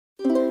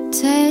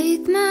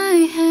Take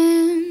my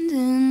hand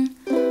and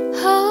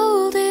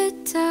hold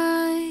it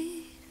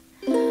tight.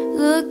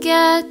 Look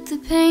at the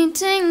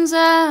paintings,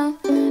 I'll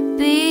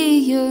be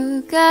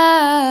your guide.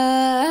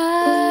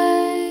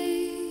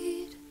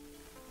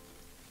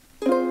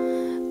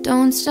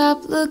 Don't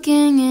stop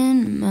looking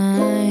in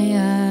my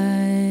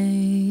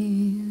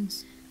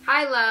eyes.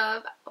 Hi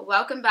love,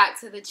 welcome back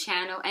to the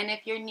channel, and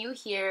if you're new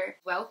here,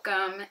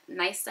 welcome,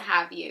 nice to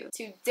have you.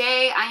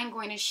 Today I am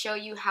going to show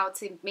you how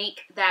to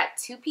make that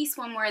two-piece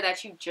swimwear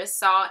that you just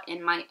saw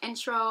in my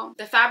intro.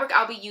 The fabric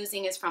I'll be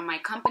using is from my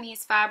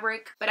company's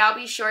fabric, but I'll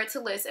be sure to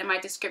list in my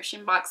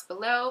description box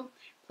below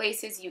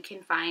places you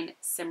can find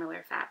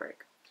similar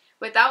fabric.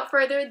 Without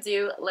further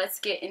ado, let's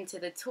get into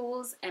the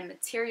tools and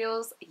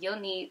materials you'll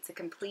need to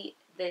complete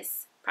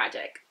this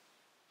project.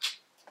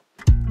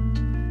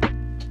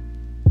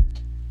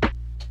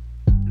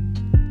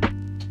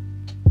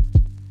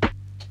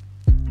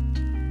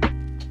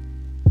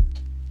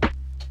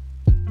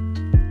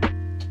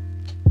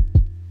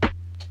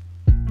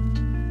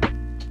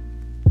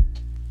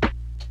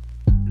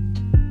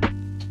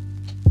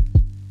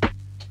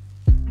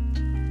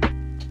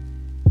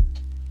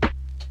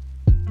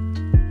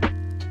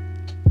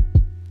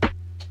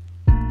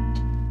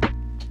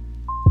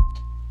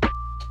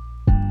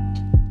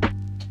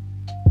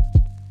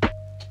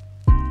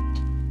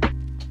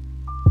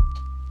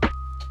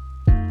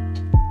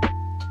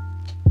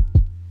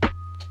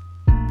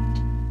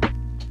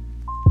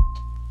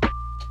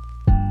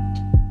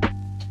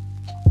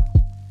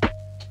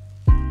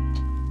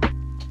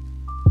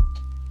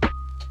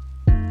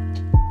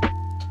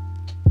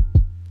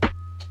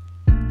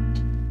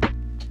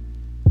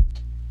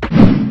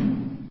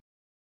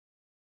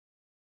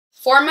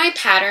 For my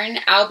pattern,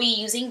 I'll be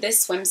using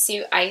this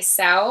swimsuit I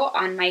sell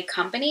on my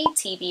company,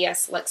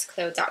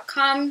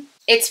 tbsluxclo.com.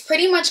 It's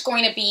pretty much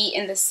going to be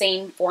in the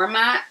same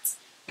format,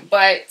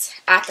 but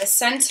at the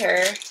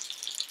center,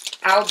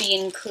 I'll be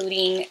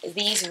including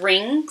these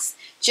rings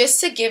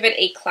just to give it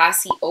a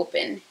classy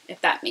open,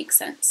 if that makes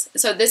sense.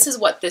 So this is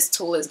what this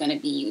tool is going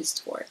to be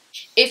used for.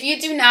 If you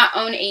do not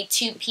own a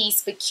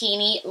two-piece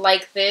bikini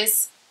like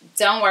this,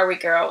 don't worry,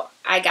 girl,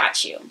 I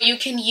got you. You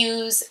can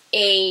use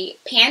a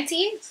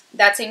panty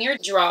that's in your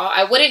draw.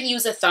 I wouldn't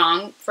use a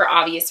thong for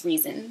obvious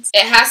reasons.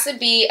 It has to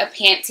be a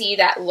panty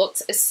that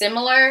looks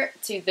similar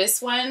to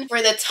this one. For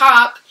the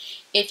top,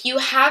 if you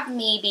have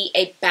maybe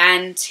a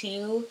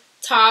bantu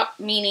top,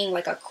 meaning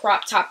like a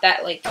crop top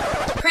that like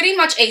pretty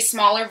much a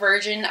smaller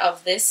version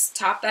of this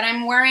top that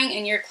I'm wearing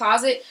in your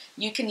closet,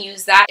 you can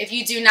use that. If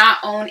you do not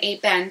own a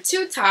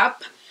bantu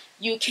top,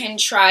 you can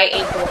try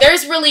a board.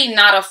 There's really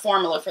not a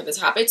formula for the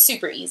top. It's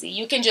super easy.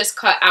 You can just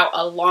cut out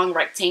a long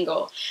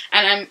rectangle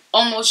and I'm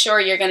almost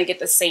sure you're gonna get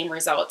the same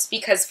results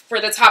because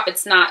for the top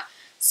it's not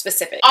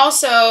specific.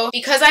 Also,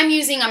 because I'm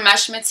using a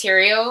mesh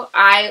material,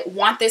 I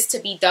want this to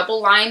be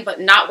double lined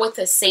but not with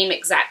the same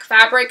exact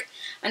fabric,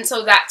 and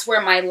so that's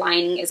where my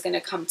lining is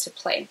gonna come to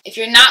play. If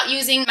you're not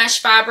using mesh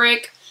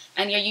fabric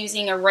and you're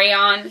using a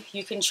rayon,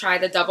 you can try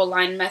the double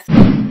line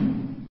method.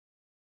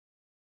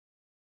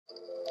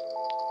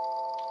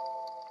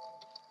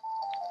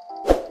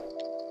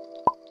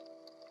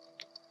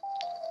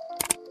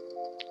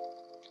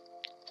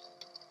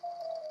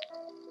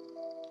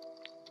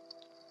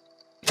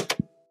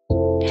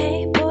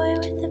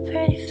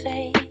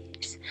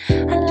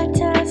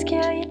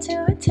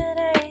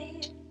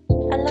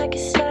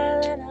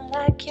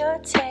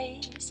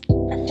 Taste.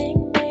 I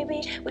think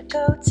maybe we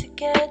go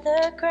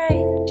together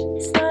great.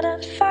 It's not a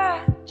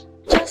fight,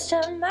 just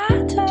a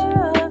matter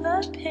of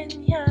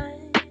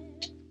opinion.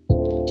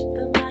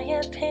 But my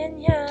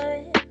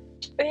opinion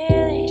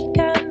really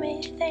got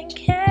me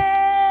thinking.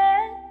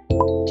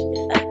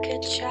 If I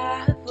could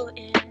travel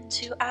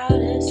into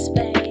outer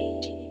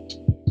space,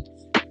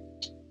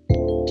 I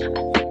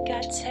think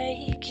I'd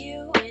take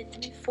you with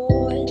me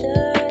for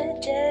the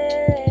day.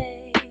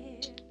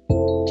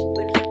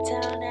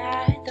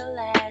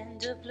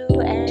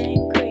 Blue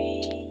and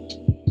green,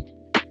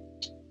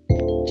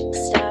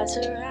 stars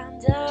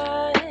around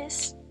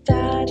us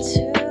start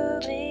to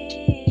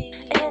bleed.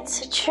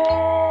 It's a trip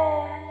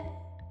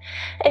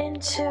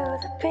into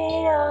the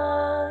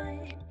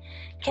beyond.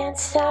 Can't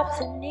stop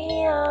the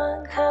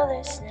neon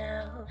colors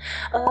now.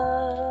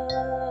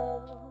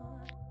 Oh,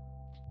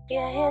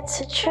 yeah,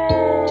 it's a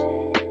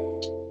trip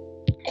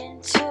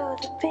into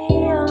the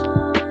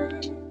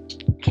beyond.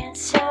 Can't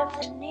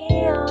stop the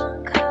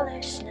neon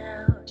colors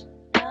now.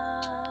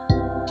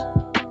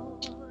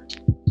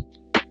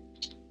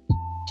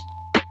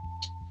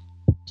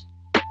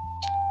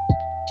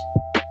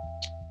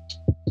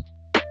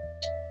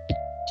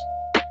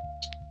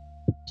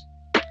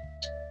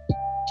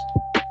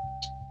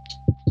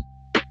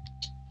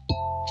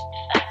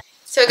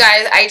 So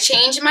guys, I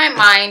changed my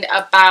mind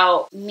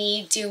about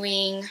me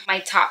doing my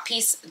top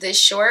piece this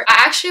short.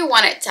 I actually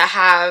want it to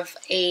have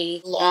a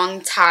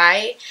long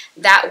tie.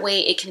 That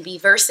way it can be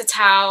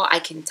versatile. I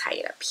can tie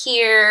it up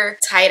here,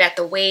 tie it at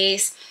the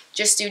waist.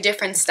 just do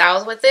different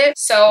styles with it.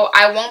 So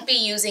I won't be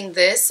using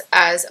this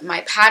as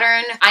my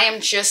pattern. I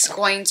am just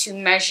going to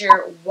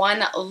measure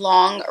one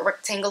long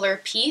rectangular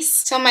piece.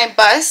 So my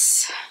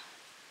bust,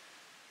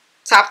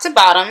 top to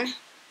bottom,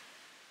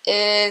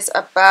 is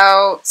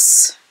about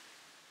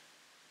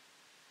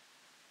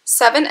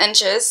 7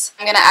 inches.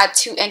 I'm gonna add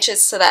 2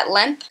 inches to that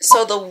length.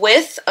 So the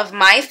width of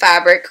my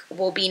fabric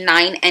will be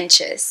 9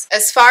 inches.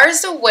 As far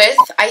as the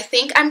width, I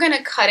think I'm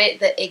gonna cut it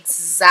the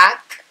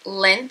exact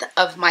length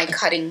of my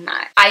cutting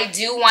mat. I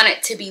do want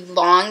it to be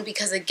long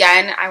because,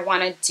 again, I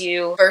want to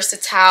do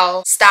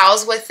versatile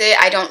styles with it.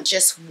 I don't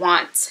just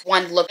want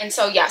one look. And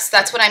so yes,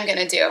 that's what I'm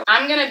gonna do.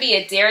 I'm gonna be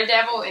a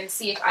daredevil and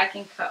see if I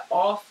can cut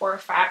all 4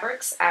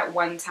 fabrics at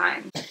one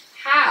time.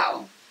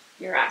 How?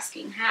 You're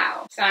asking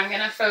how. So I'm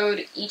gonna fold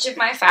each of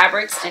my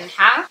fabrics in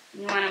half.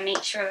 You want to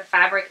make sure the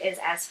fabric is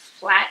as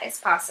flat as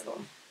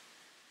possible.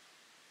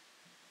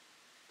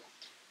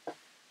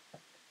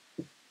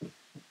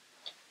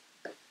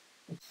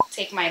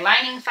 Take my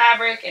lining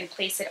fabric and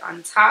place it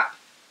on top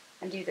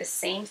and do the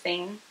same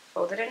thing,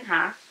 fold it in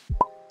half.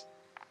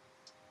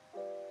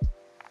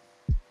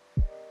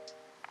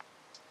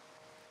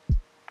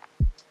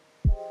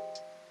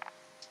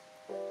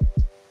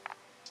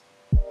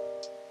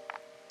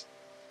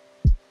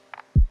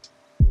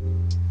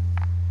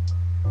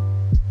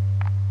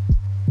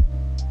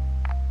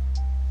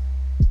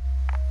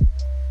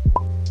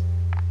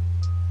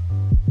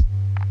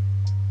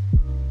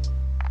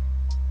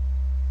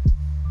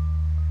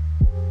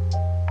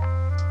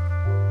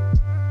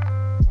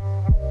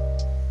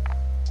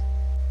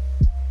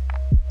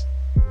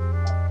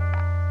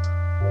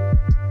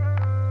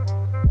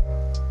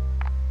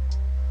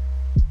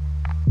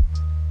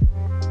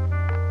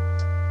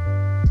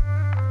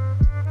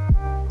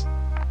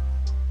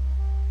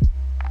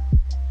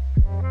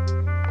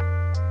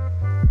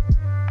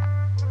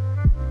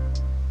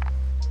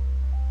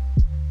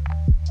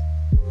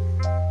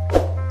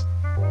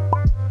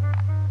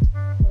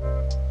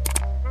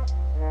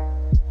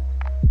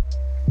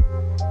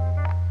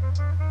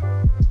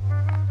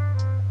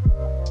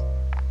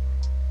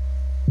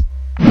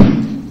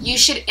 You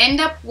should end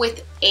up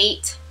with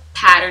 8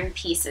 pattern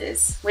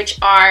pieces,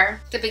 which are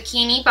the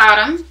bikini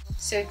bottom,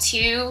 so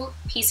 2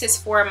 pieces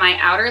for my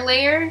outer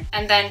layer,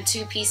 and then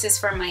 2 pieces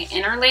for my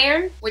inner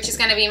layer, which is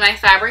going to be my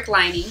fabric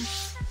lining,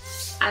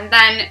 and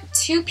then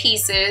 2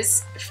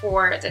 pieces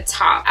for the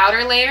top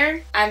outer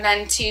layer, and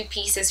then 2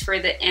 pieces for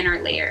the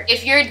inner layer.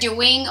 If you're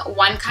doing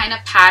one kind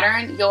of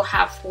pattern, you'll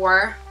have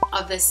 4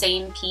 of the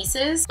same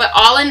pieces, but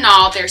all in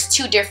all, there's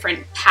 2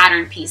 different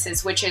pattern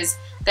pieces, which is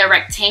the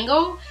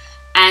rectangle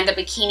and the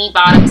bikini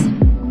bottoms.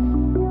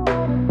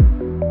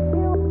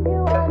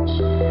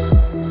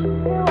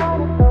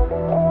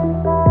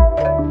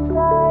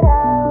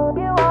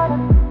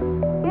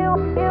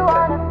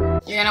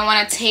 You're gonna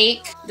want to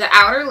take the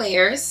outer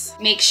layers,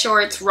 make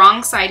sure it's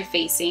wrong side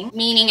facing,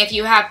 meaning if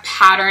you have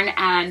pattern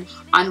and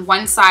on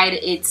one side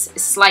it's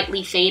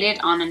slightly faded,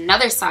 on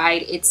another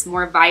side it's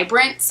more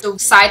vibrant. So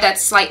side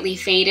that's slightly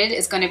faded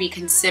is going to be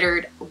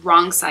considered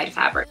wrong side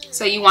fabric.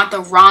 So you want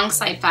the wrong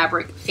side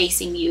fabric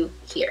facing you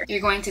here.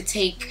 You're going to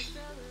take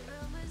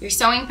your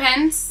sewing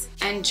pins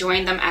and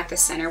join them at the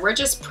center. We're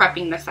just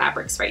prepping the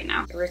fabrics right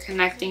now. We're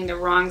connecting the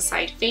wrong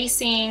side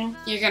facing.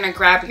 You're gonna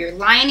grab your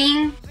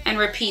lining and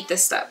repeat the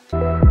step.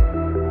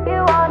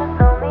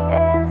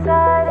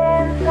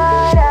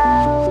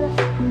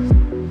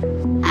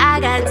 I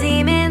got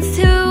demons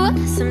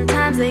too,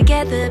 sometimes they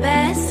get the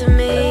best of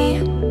me.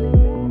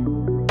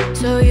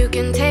 So you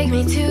can take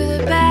me to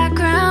the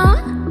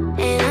background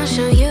and I'll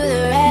show you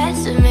the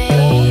rest of me.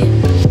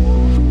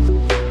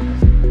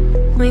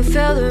 We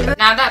fill the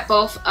Now that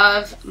both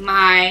of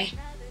my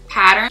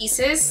pattern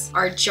pieces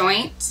are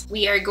joined,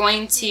 we are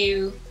going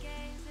to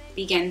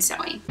begin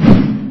sewing.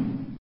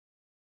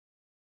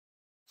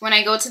 When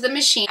I go to the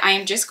machine, I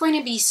am just going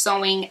to be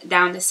sewing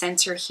down the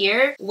center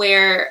here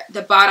where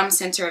the bottom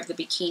center of the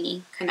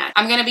bikini connects.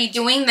 I'm going to be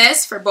doing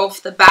this for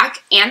both the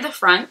back and the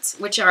front,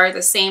 which are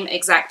the same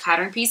exact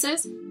pattern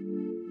pieces.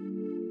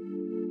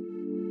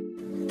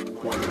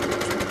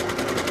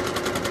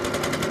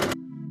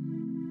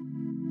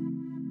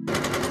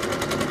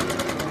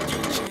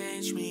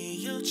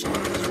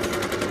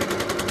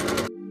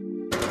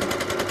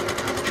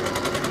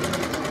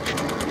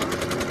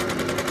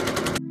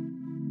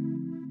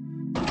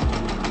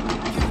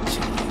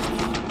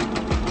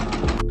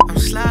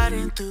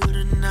 Sliding through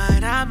the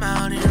night, I'm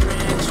out in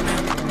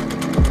Richmond.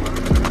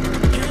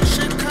 You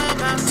should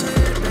come out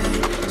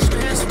today,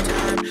 spend some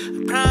time.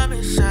 I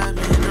promise I've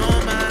been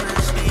on my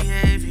best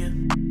behavior.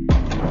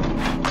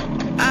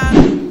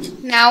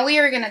 Now we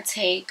are going to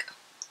take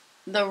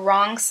the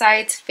wrong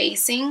sides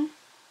facing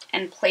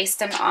and place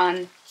them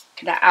on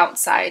the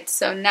outside.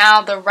 So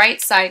now the right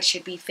side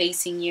should be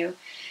facing you.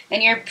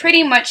 And you're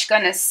pretty much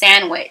going to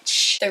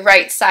sandwich the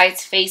right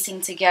sides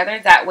facing together.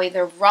 That way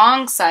the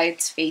wrong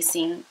sides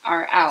facing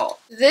are out.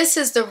 This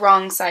is the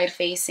wrong side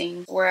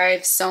facing where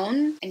I've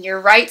sewn. And your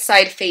right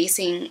side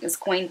facing is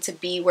going to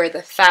be where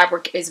the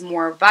fabric is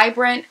more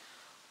vibrant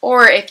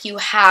or if you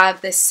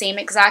have the same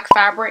exact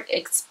fabric,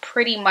 it's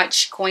pretty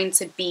much going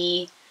to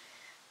be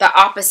the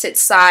opposite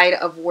side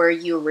of where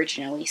you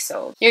originally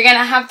sewed. You're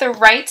gonna have the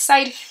right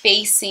side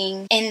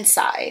facing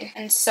inside,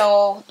 and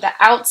so the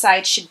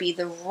outside should be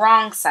the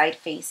wrong side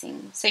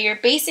facing. So you're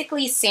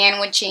basically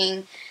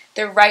sandwiching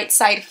the right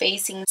side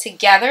facing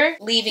together,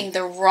 leaving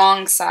the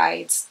wrong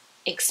sides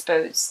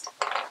exposed.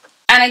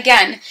 And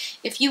again,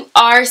 if you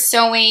are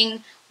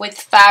sewing with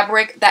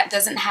fabric that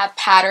doesn't have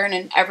pattern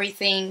and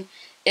everything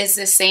is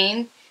the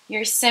same,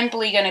 you're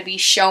simply going to be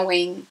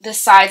showing the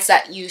sides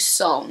that you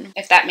sewn,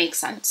 if that makes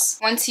sense.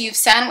 Once you've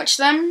sandwiched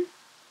them,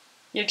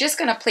 you're just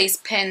going to place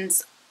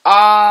pins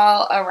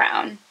all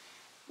around.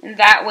 And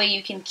that way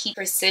you can keep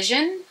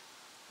precision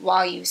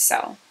while you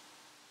sew.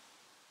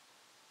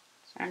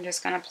 So I'm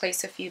just going to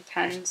place a few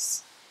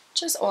pins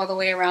just all the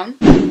way around.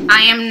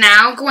 I am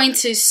now going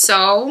to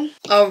sew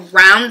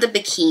around the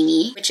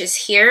bikini, which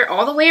is here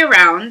all the way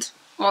around,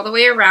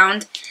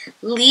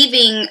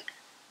 leaving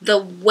the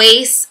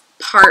waist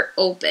part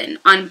open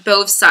on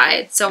both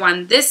sides. So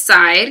on this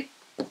side,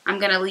 I'm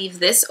gonna leave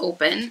this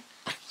open,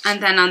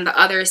 and then on the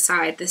other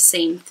side, the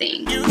same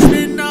thing. You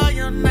spend all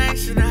your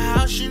nights in the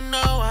house, you know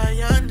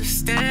I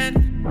understand.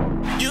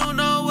 You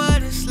know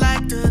what it's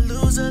like to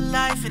lose a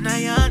life, and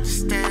I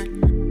understand.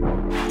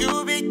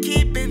 You've been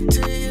keeping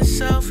to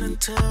yourself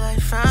until I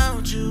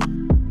found you.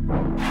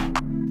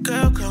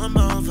 Girl, come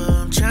over,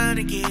 I'm trying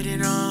to get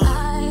it on.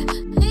 I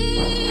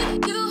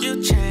need you.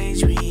 You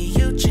change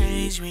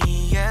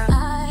me, yeah.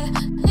 I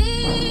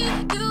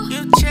need you.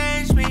 You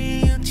change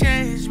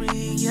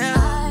me, yeah.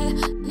 I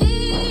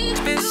need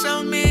Spent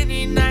so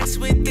many nights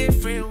with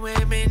different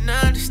women.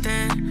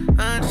 Understand.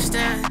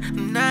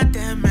 I'm not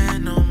that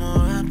man no more,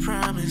 I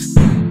promise.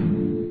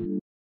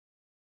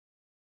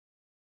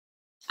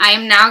 I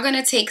am now going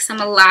to take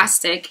some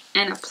elastic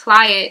and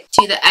apply it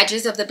to the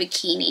edges of the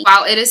bikini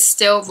while it is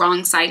still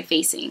wrong side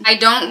facing. I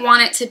don't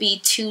want it to be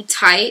too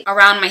tight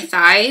around my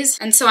thighs,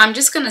 and so I'm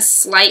just going to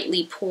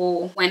slightly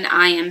pull when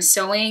I am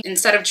sewing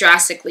instead of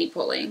drastically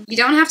pulling. You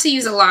don't have to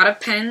use a lot of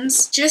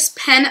pins, just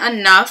pin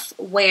enough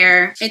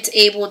where it's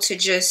able to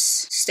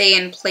just stay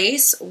in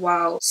place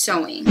while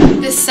sewing.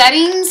 The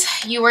settings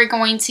you are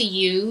going to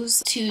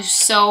use to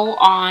sew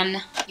on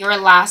your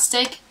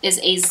elastic is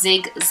a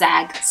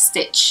zigzag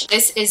stitch.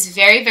 This is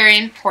very, very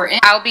important.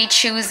 I'll be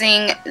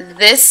choosing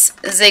this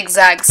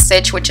zigzag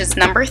stitch, which is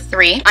number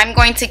 3. I'm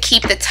going to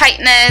keep the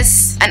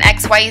tightness and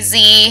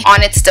XYZ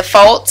on its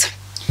default.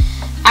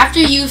 After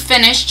you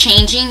finish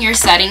changing your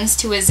settings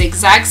to a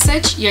zigzag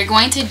stitch, you're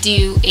going to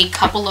do a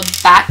couple of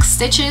back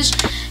stitches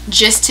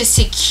just to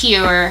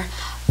secure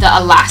the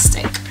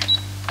elastic.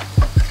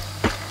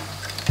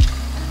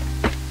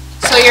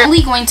 So you're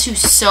only going to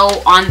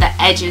sew on the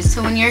edges.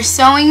 So when you're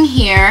sewing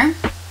here,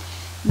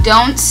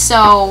 don't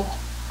sew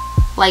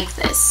like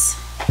this.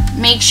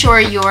 Make sure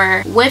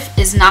your width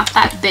is not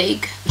that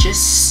big.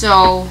 Just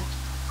sew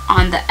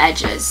on the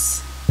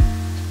edges,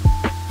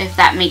 if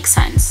that makes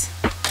sense.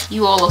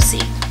 You all will see.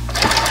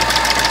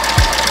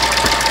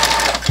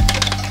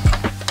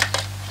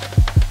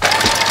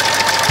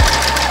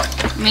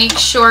 Make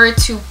sure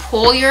to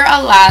pull your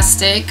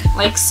elastic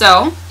like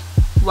so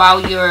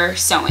while you're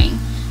sewing.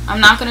 I'm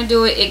not going to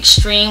do it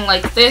extreme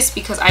like this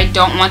because I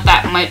don't want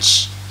that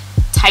much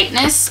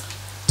tightness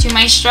to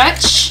my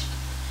stretch.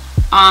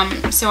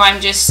 So I'm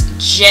just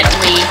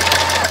gently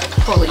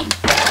pulling.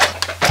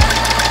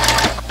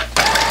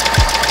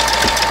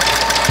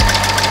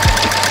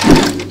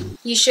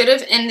 You should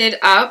have ended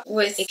up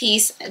with a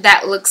piece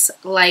that looks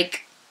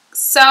like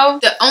so.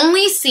 The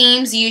only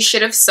seams you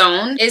should have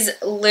sewn is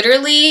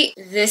literally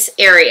this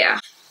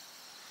area.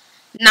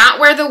 Not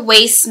where the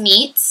waist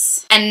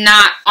meets and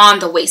not on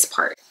the waist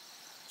part.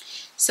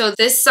 So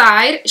this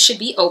side should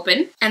be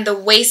open and the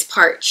waist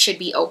part should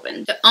be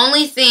open. The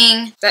only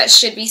thing that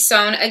should be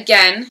sewn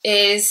again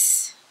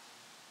is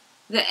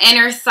the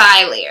inner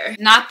thigh layer.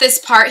 Not this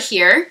part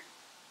here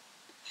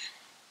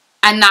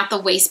and not the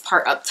waist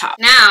part up top.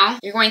 Now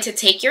you're going to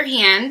take your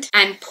hand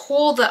and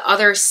pull the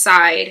other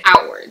side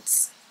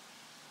outwards.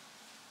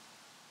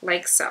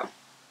 Like so.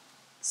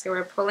 So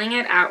we're pulling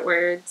it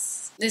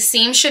outwards. The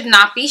seam should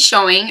not be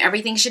showing.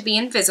 Everything should be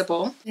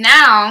invisible.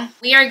 Now,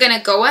 we are going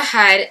to go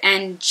ahead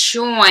and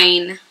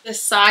join the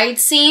side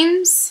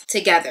seams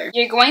together.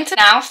 You're going to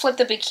now flip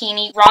the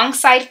bikini wrong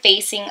side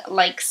facing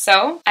like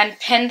so and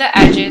pin the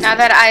edges. Now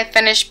that I've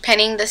finished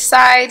pinning the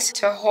sides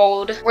to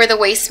hold where the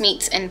waist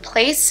meets in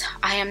place,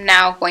 I am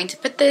now going to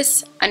put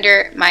this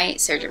under my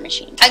serger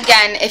machine.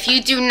 Again, if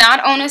you do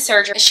not own a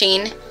serger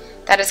machine,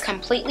 that is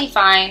completely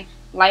fine.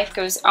 Life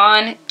goes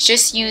on.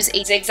 Just use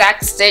a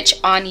zigzag stitch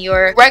on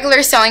your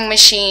regular sewing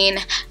machine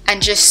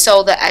and just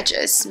sew the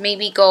edges.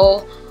 Maybe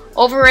go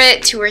over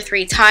it 2 or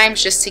 3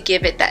 times just to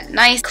give it that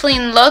nice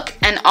clean look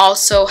and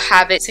also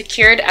have it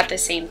secured at the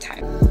same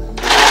time.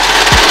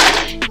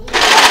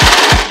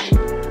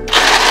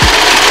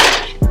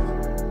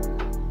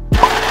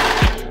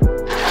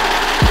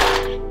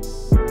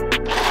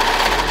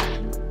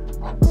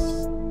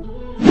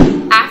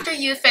 After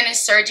you finish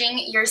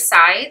serging your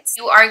sides,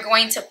 you are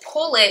going to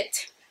pull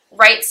it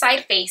right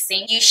side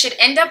facing, you should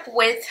end up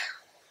with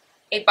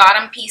a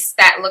bottom piece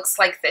that looks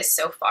like this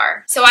so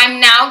far. So I'm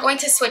now going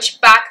to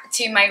switch back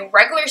to my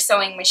regular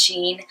sewing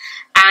machine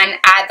and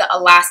add the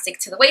elastic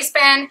to the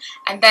waistband,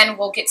 and then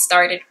we'll get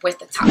started with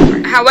the top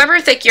part. However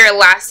thick your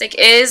elastic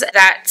is,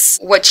 that's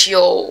what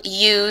you'll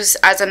use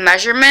as a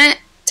measurement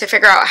to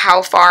figure out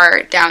how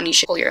far down you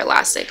should pull your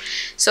elastic.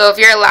 So if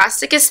your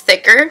elastic is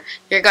thicker,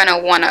 you're gonna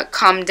wanna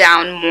come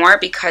down more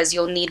because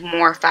you'll need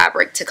more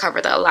fabric to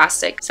cover the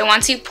elastic. So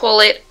once you pull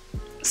it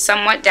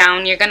somewhat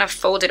down, you're gonna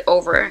fold it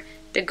over.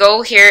 The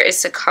goal here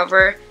is to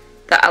cover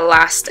the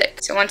elastic.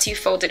 So once you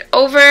fold it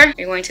over,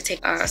 you're going to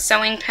take a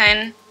sewing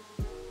pin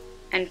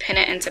and pin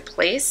it into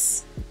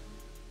place.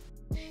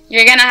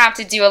 You're gonna have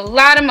to do a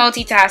lot of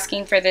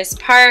multitasking for this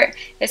part,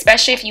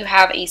 especially if you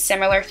have a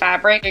similar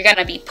fabric. You're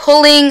gonna be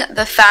pulling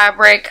the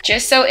fabric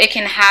just so it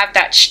can have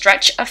that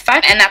stretch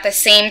effect, and at the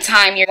same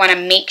time you wanna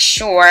make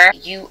sure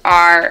you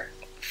are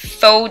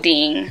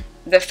folding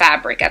the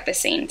fabric at the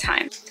same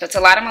time. So it's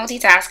a lot of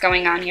multitask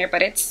going on here,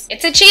 but it's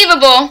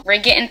achievable. We're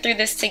getting through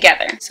this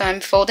together. So I'm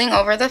folding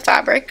over the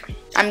fabric.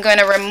 I'm going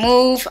to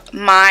remove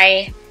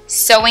my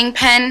sewing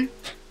pin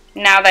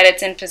now that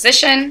it's in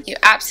position. You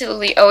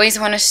absolutely always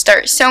want to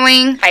start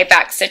sewing by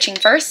back stitching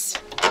first,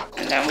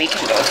 and then we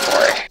can go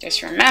forward.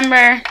 Just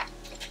remember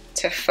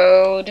to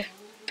fold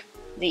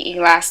the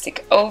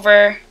elastic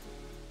over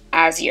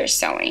as you're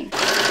sewing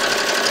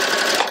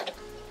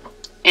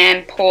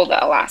and pull the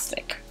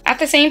elastic at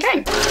the same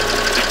time.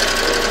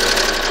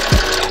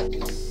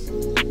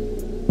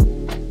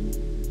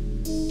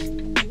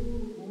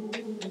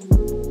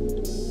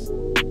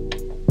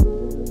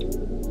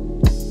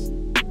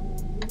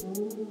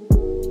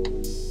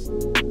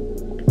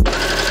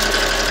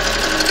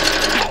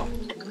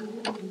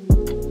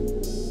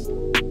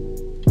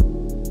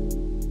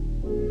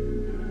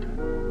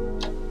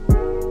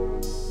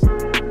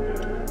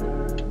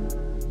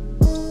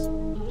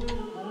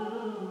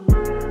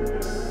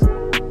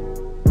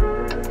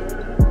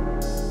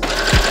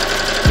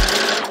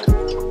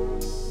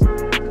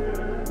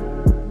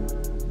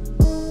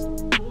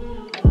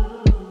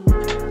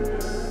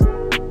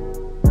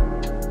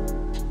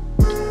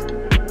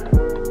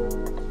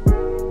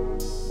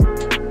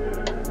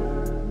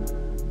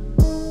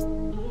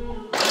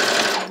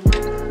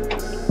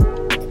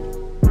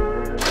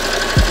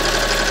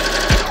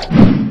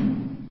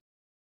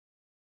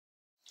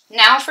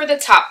 Now for the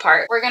top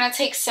part, we're going to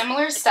take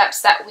similar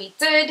steps that we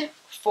did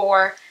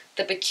for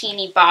the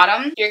bikini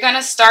bottom. You're going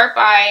to start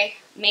by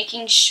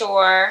making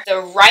sure the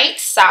right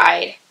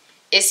side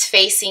is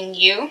facing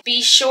you.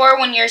 Be sure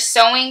when you're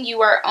sewing,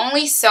 you are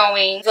only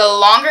sewing the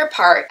longer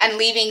part and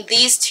leaving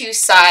these two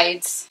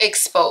sides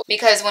exposed,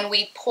 because when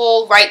we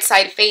pull right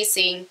side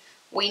facing,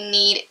 we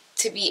need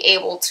to be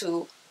able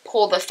to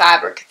pull the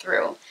fabric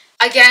through.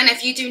 Again,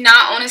 if you do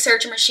not own a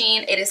serger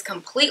machine, it is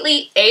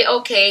completely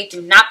a-okay.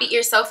 Do not beat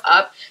yourself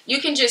up.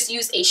 You can just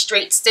use a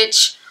straight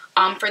stitch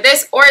for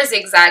this, or a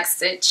zigzag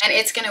stitch, and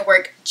it's gonna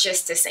work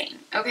just the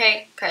same,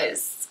 okay?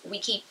 Because we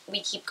keep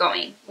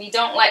going. We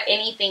don't let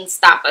anything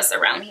stop us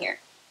around here.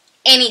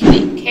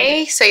 Anything.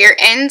 Okay, so your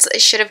ends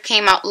should have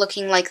came out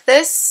looking like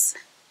this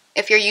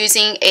if you're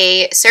using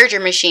a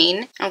serger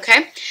machine.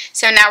 Okay,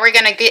 so now we're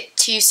gonna get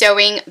to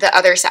sewing the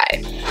other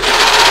side.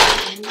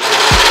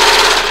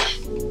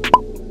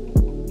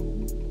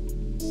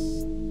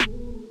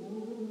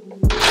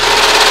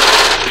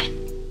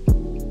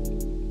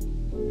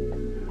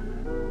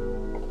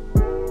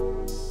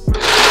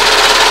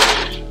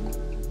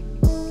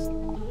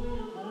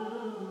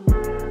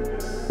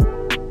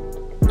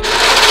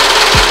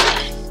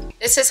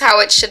 This is how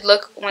it should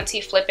look once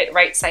you flip it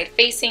right side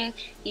facing.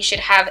 You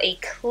should have a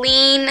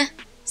clean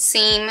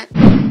seam.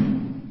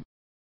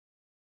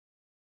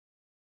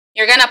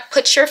 You're gonna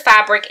put your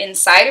fabric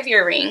inside of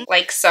your ring,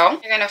 like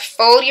so. You're gonna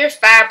fold your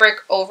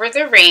fabric over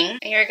the ring,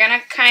 and you're gonna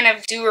kind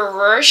of do a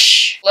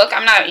ruche. Look,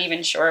 I'm not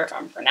even sure if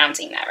I'm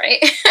pronouncing that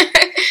right.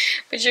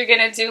 But you're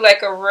gonna do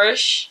like a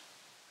ruche,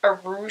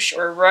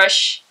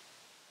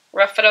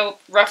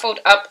 ruffled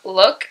up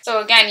look. So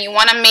again, you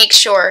wanna make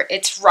sure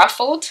it's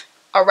ruffled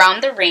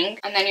around the ring,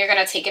 and then you're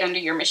gonna take it under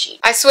your machine.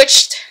 I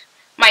switched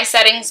my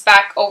settings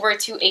back over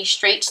to a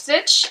straight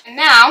stitch, and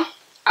now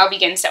I'll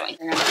begin sewing.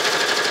 You're gonna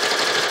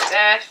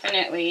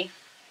definitely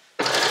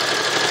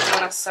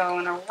wanna sew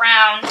in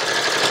around.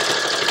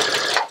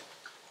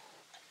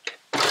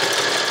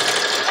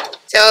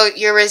 So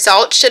your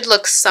result should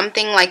look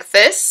something like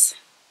this.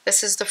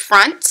 This is the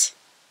front,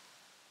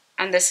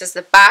 and this is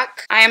the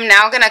back. I am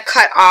now gonna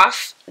cut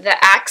off the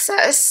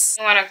excess.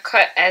 You wanna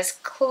cut as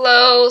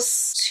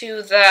close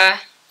to the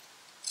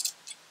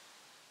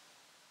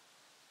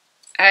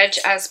edge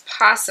as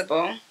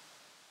possible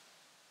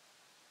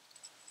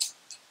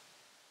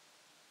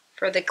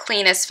for the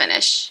cleanest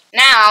finish.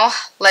 Now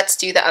let's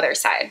do the other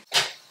side.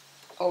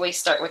 Always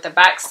start with the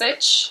back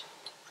stitch,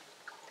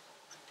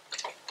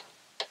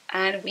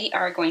 and we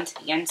are going to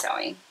begin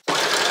sewing.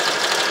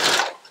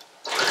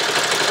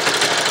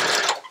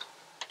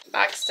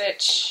 Back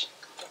stitch,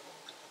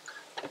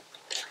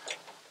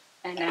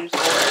 and then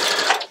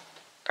forward.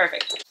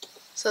 Perfect.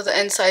 So the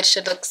inside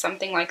should look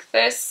something like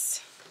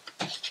this.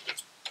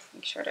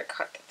 Make sure to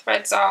cut the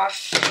threads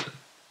off.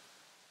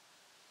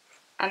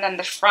 And then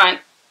the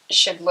front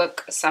should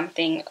look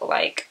something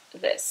like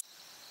this.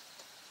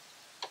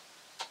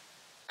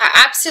 I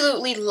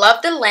absolutely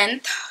love the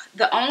length.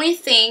 The only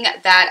thing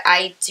that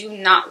I do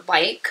not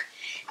like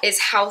is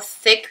how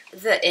thick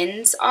the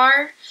ends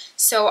are.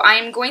 So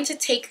I'm going to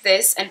take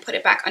this and put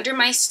it back under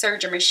my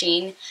serger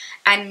machine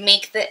and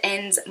make the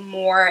ends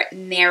more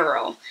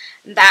narrow.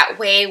 That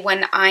way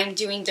when I'm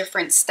doing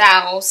different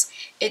styles,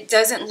 it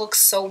doesn't look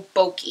so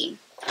bulky.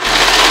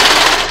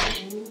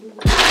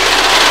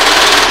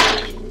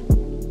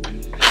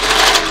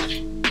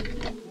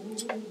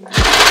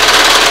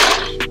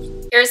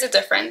 Here's the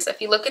difference.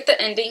 If you look at the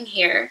ending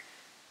here,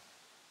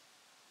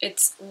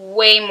 it's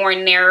way more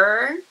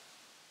narrower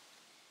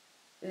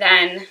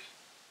than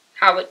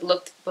how it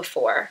looked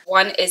before.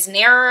 One is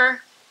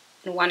narrower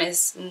and one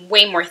is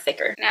way more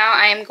thicker. Now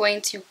I am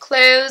going to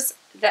close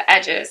the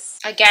edges.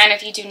 Again,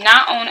 if you do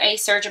not own a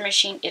serger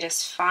machine, it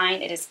is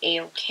fine. It is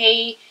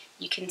a-okay.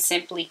 You can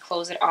simply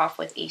close it off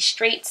with a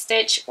straight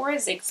stitch or a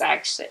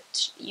zigzag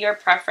stitch, your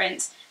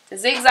preference. The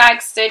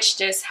zigzag stitch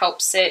just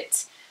helps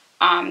it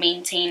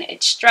maintain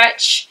its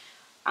stretch,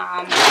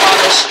 while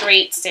the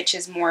straight stitch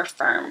is more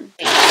firm.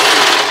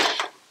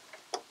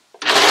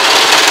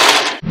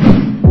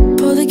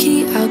 Pull the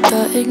key out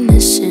the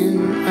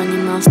ignition, run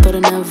your mouth but I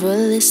never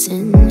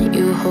listen.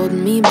 You hold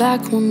me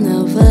back, will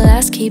never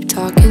last, keep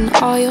talking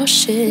all your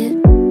shit.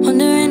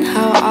 Wondering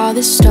how all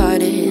this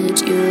started,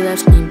 you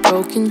left me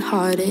broken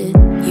hearted.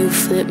 You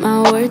flip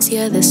my words,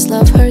 yeah this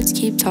love hurts,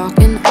 keep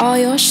talking all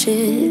your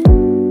shit.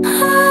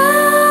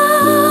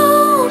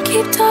 Oh,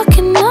 keep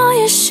talking all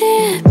your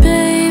shit,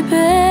 baby.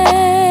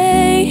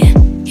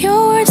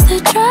 Your words, they're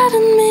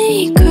driving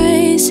me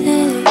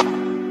crazy.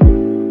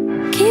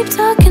 Keep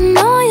talking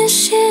all your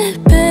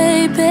shit,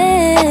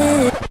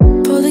 baby.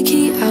 Pull the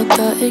key out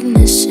the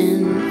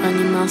ignition, run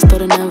your mouth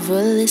but I never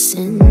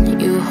listen.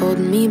 You hold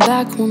me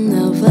back, will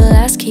never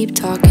last, keep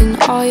talking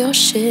all your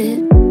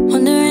shit.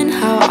 Wondering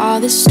how all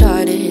this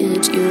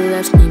started, you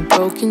left me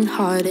broken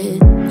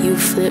hearted. You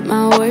flip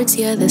my words,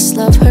 yeah this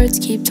love hurts,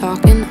 keep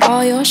talking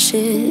all your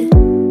shit.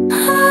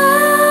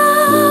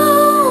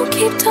 Oh,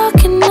 keep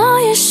talking all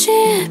your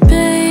shit,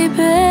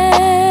 baby.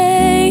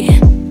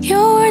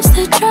 Your words,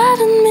 they're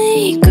driving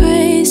me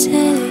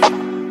crazy.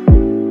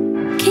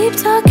 Keep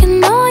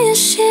talking all your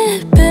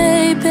shit,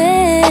 baby.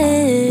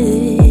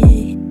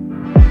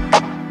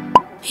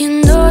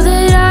 You know